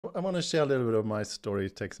I want to share a little bit of my story.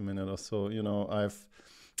 It takes a minute or so.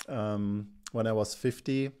 When I was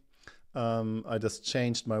 50, I just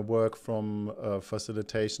changed my work from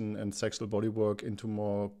facilitation and sexual body work into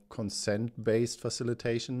more consent-based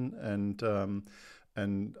facilitation,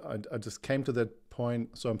 and I just came to that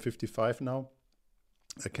point. So I'm 55 now.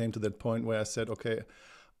 I came to that point where I said, okay,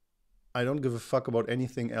 I don't give a fuck about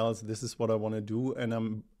anything else. This is what I want to do, and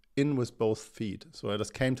I'm in with both feet. So I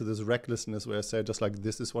just came to this recklessness where I said, just like,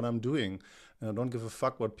 this is what I'm doing, and I don't give a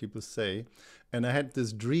fuck what people say. And I had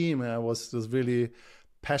this dream, and I was just really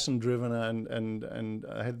passion driven, and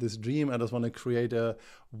I had this dream. I just want to create a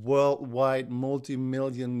worldwide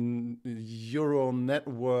multi-million euro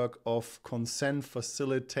network of consent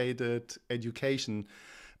facilitated education.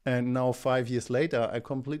 And now 5 years later, I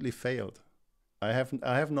completely failed. I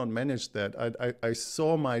have not managed that. I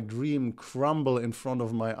saw my dream crumble in front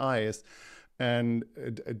of my eyes, and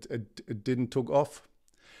it didn't took off.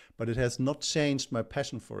 But it has not changed my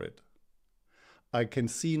passion for it. I can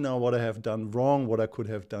see now what I have done wrong, what I could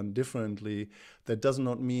have done differently. That does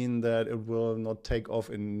not mean that it will not take off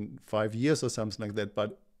in 5 years or something like that.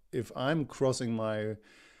 But if I'm crossing my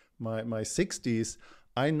 60s,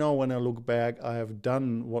 I know when I look back, I have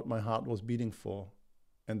done what my heart was beating for.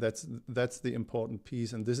 And that's the important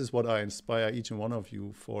piece. And this is what I inspire each and one of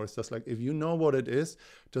you for. It's just like, if you know what it is,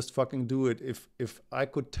 just fucking do it. If I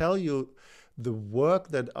could tell you the work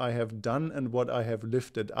that I have done and what I have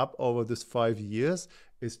lifted up over this 5 years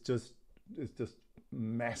is just it's just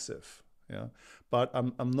massive. Yeah. But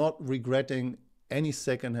I'm not regretting any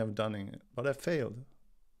second have done it. But I failed.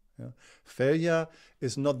 Yeah. Failure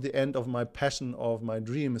is not the end of my passion or of my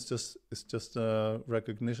dream. It's just a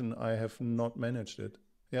recognition I have not managed it.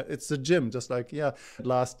 Yeah, it's the gym. Just like, yeah,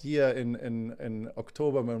 last year in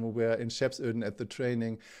October when we were in Schepsöden at the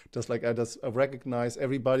training, just like I just recognize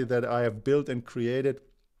everybody that I have built and created.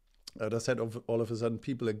 I just had all of a sudden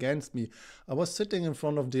people against me. I was sitting in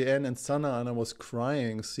front of DN and Sana, and I was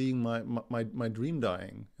crying, seeing my dream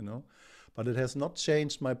dying, you know. But it has not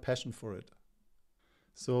changed my passion for it.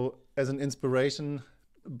 So as an inspiration,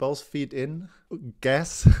 both feet in,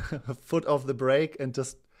 gas, foot off the brake, and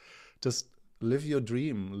just live your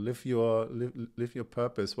dream, live your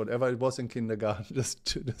purpose, whatever it was in kindergarten.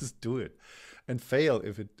 Just do it, and fail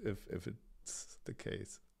if it's the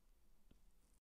case.